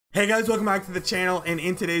Hey guys, welcome back to the channel, and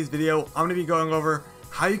in today's video I'm going to be going over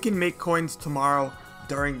how you can make coins tomorrow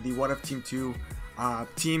during the What If Team 2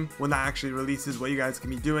 team when that actually releases, what you guys can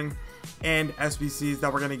be doing, and SBCs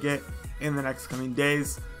that we're going to get in the next coming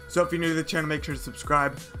days. So if you're new to the channel, make sure to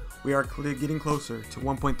subscribe. We are getting closer to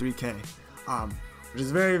 1.3k, which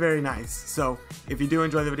is very nice. So if you do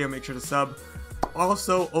enjoy the video, make sure to sub.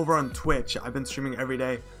 Also over on Twitch, I've been streaming every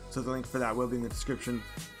day, so the link for that will be in the description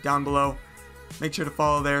down below. Make sure to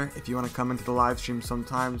follow there if you want to come into the live stream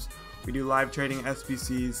sometimes. We do live trading,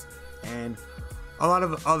 SBCs, and a lot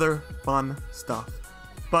of other fun stuff.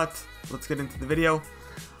 But let's get into the video.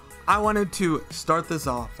 I wanted to start this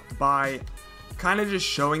off by kind of just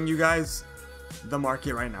showing you guys the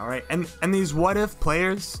market right now, right? And these what if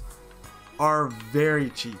players are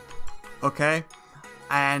very cheap, okay?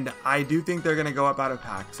 And I do think they're going to go up out of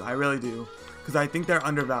packs. I really do, because I think they're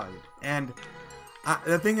undervalued. And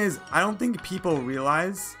the thing is, I don't think people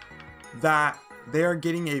realize that they are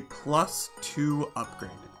getting a +2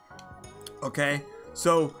 upgrade. Okay,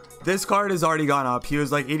 so this card has already gone up. He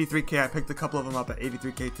was like 83k. I picked a couple of them up at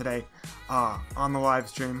 83k today on the live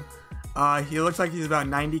stream. He looks like he's about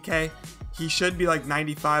 90k. He should be like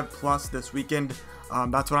 95 plus this weekend.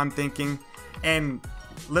 That's what I'm thinking. And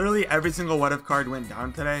literally every single what if card went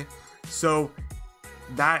down today. So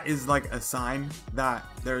that is like a sign that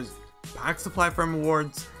there's pack supply from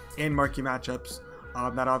awards and marquee matchups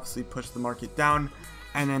that obviously pushed the market down,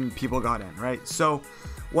 and then people got in, right? So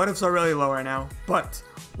what ifs are really low right now, but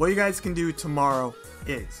what you guys can do tomorrow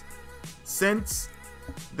is, since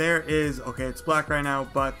there is, okay, it's black right now,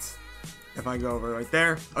 but if I go over right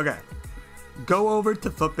there, okay, go over to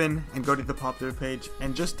Flippin and go to the popular page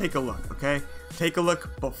and just take a look, okay? Take a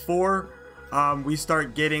look before we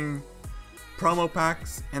start getting promo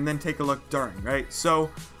packs, and then take a look during, right? So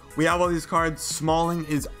we have all these cards. Smalling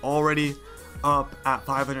is already up at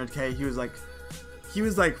 500k. He was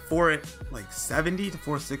like 470 to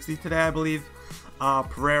 460 today, I believe.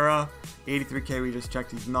 Pereira 83k. We just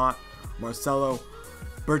checked, he's not. Marcelo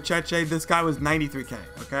Bercheche, this guy was 93k.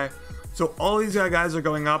 Okay, so all these guys are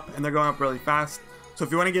going up, and they're going up really fast. So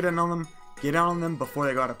if you want to get in on them, get in on them before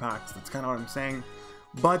they go to packs. That's kind of what I'm saying.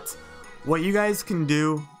 But what you guys can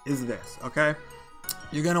do is this, okay?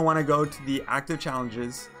 You're gonna want to go to the active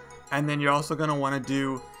challenges, and then you're also going to want to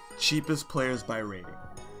do cheapest players by rating.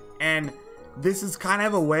 And this is kind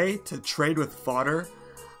of a way to trade with fodder,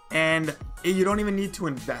 and you don't even need to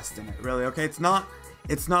invest in it, really, okay? It's not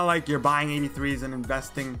like you're buying 83s and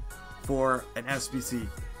investing for an SBC,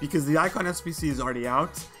 because the icon SBC is already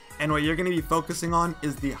out, and what you're going to be focusing on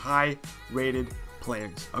is the high rated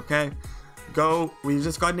players, okay? We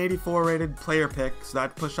just got an 84 rated player pick, so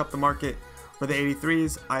that pushed up the market for the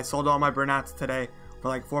 83s. I sold all my Burnats today for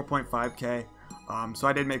like 4.5k, so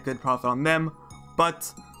I did make good profit on them.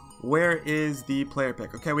 But where is the player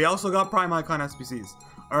pick? Okay, we also got prime icon SBCs,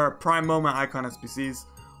 or prime moment icon SBCs,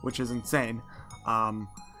 which is insane.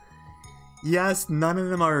 Yes, none of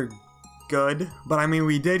them are good, but I mean,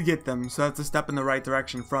 we did get them, so that's a step in the right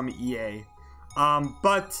direction from EA.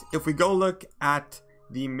 But if we go look at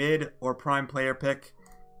the mid or prime player pick,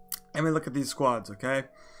 and we look at these squads, okay,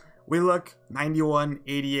 we look 91,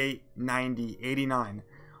 88, 90, 89.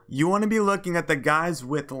 You want to be looking at the guys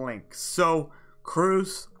with links. So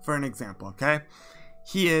Cruz, for an example, okay,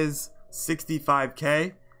 he is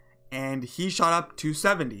 65k, and he shot up to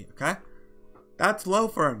 70. Okay, that's low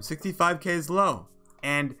for him. 65k is low.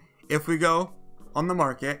 And if we go on the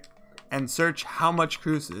market and search how much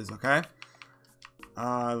Cruz is, okay,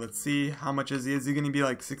 let's see, how much is he? Is he going to be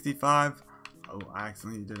like 65? Oh, I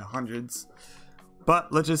accidentally did hundreds.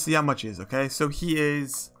 But let's just see how much he is, okay? So he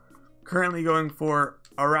is currently going for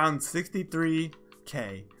around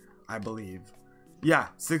 63k, I believe. Yeah,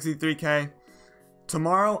 63k.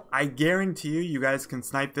 Tomorrow, I guarantee you guys can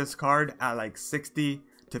snipe this card at like 60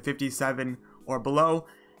 to 57 or below.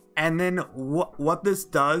 And then what this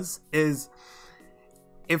does is,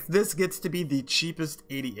 if this gets to be the cheapest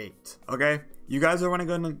 88, okay? You guys are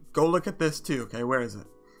going to go look at this too, okay? Where is it?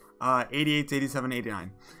 88, 87,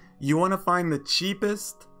 89. You want to find the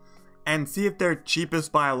cheapest and see if they're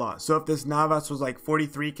cheapest by a lot. So if this Navas was like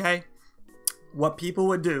 43k, what people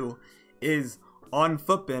would do is on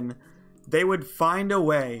Flippin, they would find a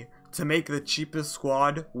way to make the cheapest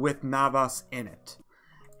squad with Navas in it.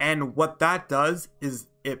 And what that does is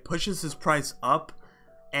it pushes his price up,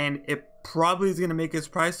 and it probably is going to make his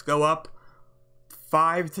price go up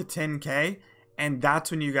 5 to 10k, and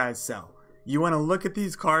that's when you guys sell. You want to look at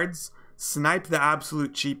these cards, snipe the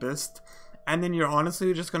absolute cheapest, and then you're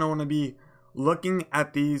honestly just going to want to be looking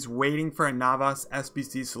at these, waiting for a Navas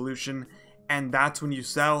SBC solution, and that's when you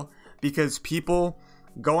sell, because people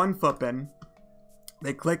go on Footbin,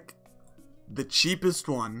 they click the cheapest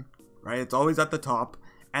one, right? It's always at the top,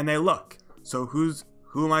 and they look. So who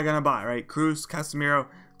am I gonna buy, right? Cruz, Casemiro,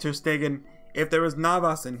 Ter Stegen. If there was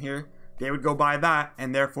Navas in here, they would go buy that,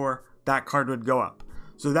 and therefore that card would go up.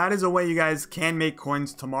 So that is a way you guys can make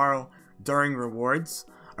coins tomorrow during rewards,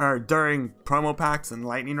 or during promo packs and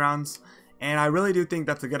lightning rounds. And I really do think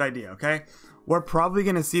that's a good idea, okay? We're probably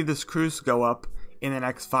gonna see this Cruz go up in the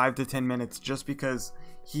next 5 to 10 minutes just because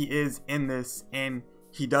he is in this and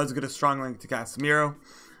he does get a strong link to Casemiro.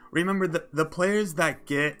 Remember, the players that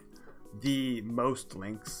get the most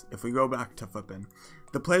links, if we go back to Footbin,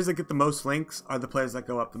 the players that get the most links are the players that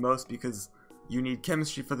go up the most because you need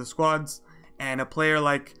chemistry for the squads, and a player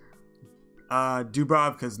like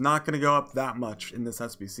Dubravka is not going to go up that much in this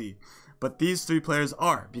SBC. But these 3 players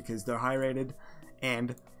are, because they're high rated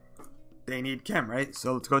and they need chem, right?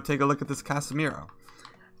 So let's go take a look at this Casemiro.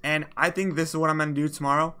 And I think this is what I'm going to do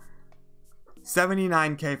tomorrow.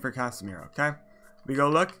 79k for Casemiro, okay? We go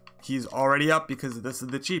look, he's already up because this is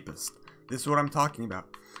the cheapest. This is what I'm talking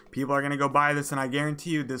about. People are going to go buy this, and I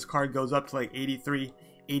guarantee you this card goes up to like 83,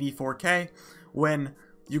 84k, when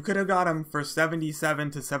you could have got him for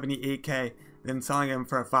 77 to 78k, then selling him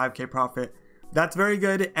for a 5k profit. That's very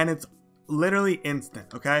good, and it's literally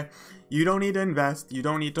instant, okay? You don't need to invest, you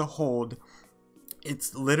don't need to hold.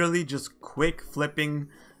 It's literally just quick flipping,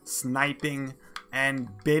 sniping, and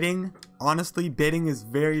bidding. Honestly, bidding is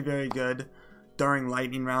very, very good during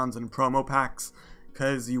lightning rounds and promo packs,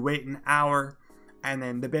 because you wait an hour and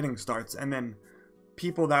then the bidding starts, and then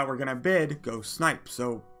people that were gonna bid go snipe.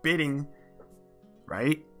 So bidding,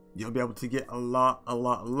 right, you'll be able to get a lot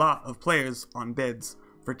of players on bids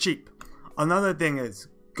for cheap. Another thing is,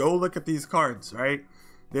 go look at these cards, right?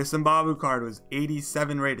 This Mbabu card was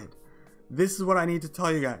 87 rated. This is what I need to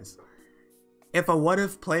tell you guys. If a what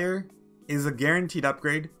if player is a guaranteed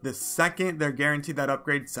upgrade, the second they're guaranteed that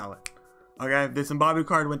upgrade, sell it. Okay, this Mbabu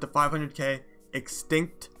card went to 500k,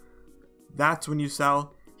 extinct. That's when you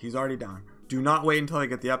sell. He's already down. Do not wait until they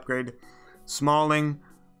get the upgrade. Smalling,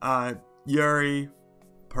 Yuri,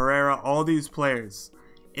 Pereira, all these players.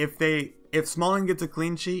 If Smalling gets a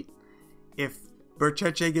clean sheet, if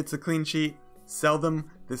Bercheche gets a clean sheet, sell them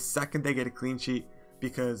the second they get a clean sheet,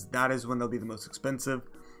 because that is when they'll be the most expensive.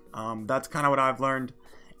 That's kind of what I've learned.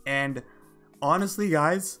 And honestly,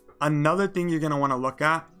 guys, another thing you're going to want to look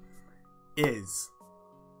at is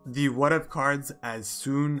the what if cards as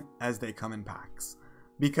soon as they come in packs,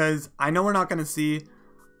 because I know we're not going to see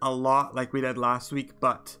a lot like we did last week,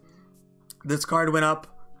 but this card went up.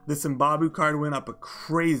 This Mbabu card went up a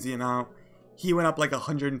crazy amount. He went up like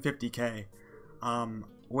 150k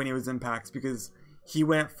when he was in packs, because he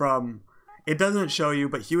went from, it doesn't show you,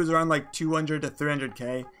 but he was around like 200 to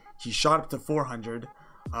 300k. He shot up to 400,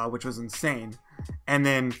 which was insane, and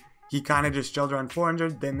then he kind of just chilled around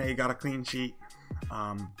 400. Then they got a clean sheet.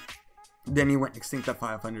 Then he went extinct at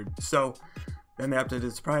 500. So then they upped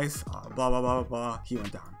his price. Blah blah blah blah blah. He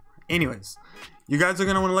went down. Anyways, you guys are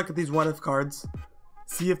gonna want to look at these what if cards,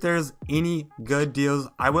 see if there's any good deals.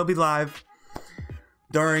 I will be live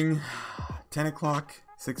during 10 o'clock,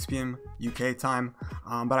 6 p.m. UK time,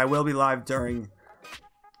 but I will be live during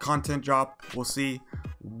content drop. We'll see.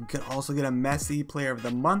 We could also get a Messi player of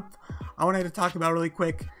the month I wanted to talk about really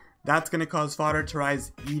quick. That's going to cause fodder to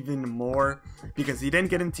rise even more, because he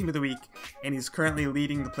didn't get in team of the week and he's currently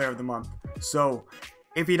leading the player of the month. So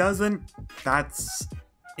if he doesn't, that's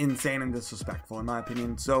insane and disrespectful in my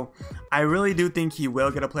opinion. So I really do think he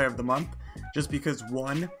will get a player of the month, just because,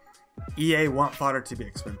 one, EA want fodder to be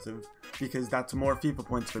expensive, because that's more FIFA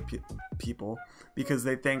points for people, because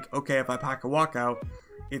they think, okay, if I pack a walkout,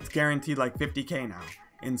 it's guaranteed like 50k now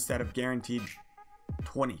instead of guaranteed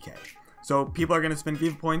 20k. So people are going to spend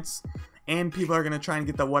FIFA points, and people are going to try and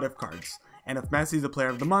get the what if cards. And if Messi's the player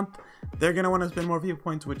of the month, they're going to want to spend more FIFA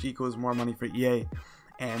points, which equals more money for EA.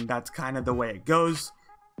 And that's kind of the way it goes.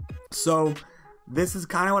 So this is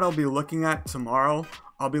kind of what I'll be looking at tomorrow.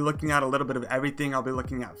 I'll be looking at a little bit of everything. I'll be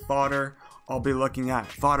looking at fodder. I'll be looking at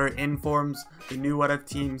fodder informs, the new what if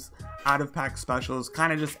teams, out of pack specials,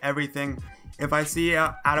 kind of just everything. If I see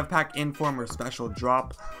a out of pack inform or special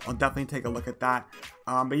drop, I'll definitely take a look at that.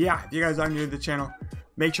 But yeah, if you guys are new to the channel,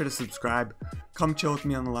 make sure to subscribe. Come chill with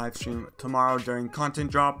me on the live stream tomorrow during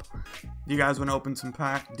content drop. If you guys want to open some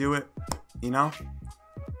pack, do it, you know.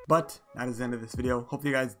 But that is the end of this video. Hope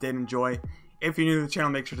you guys did enjoy. If you're new to the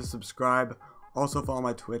channel, make sure to subscribe. Also follow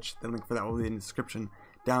my Twitch. The link for that will be in the description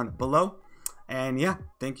down below. And yeah,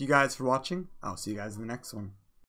 thank you guys for watching. I'll see you guys in the next one.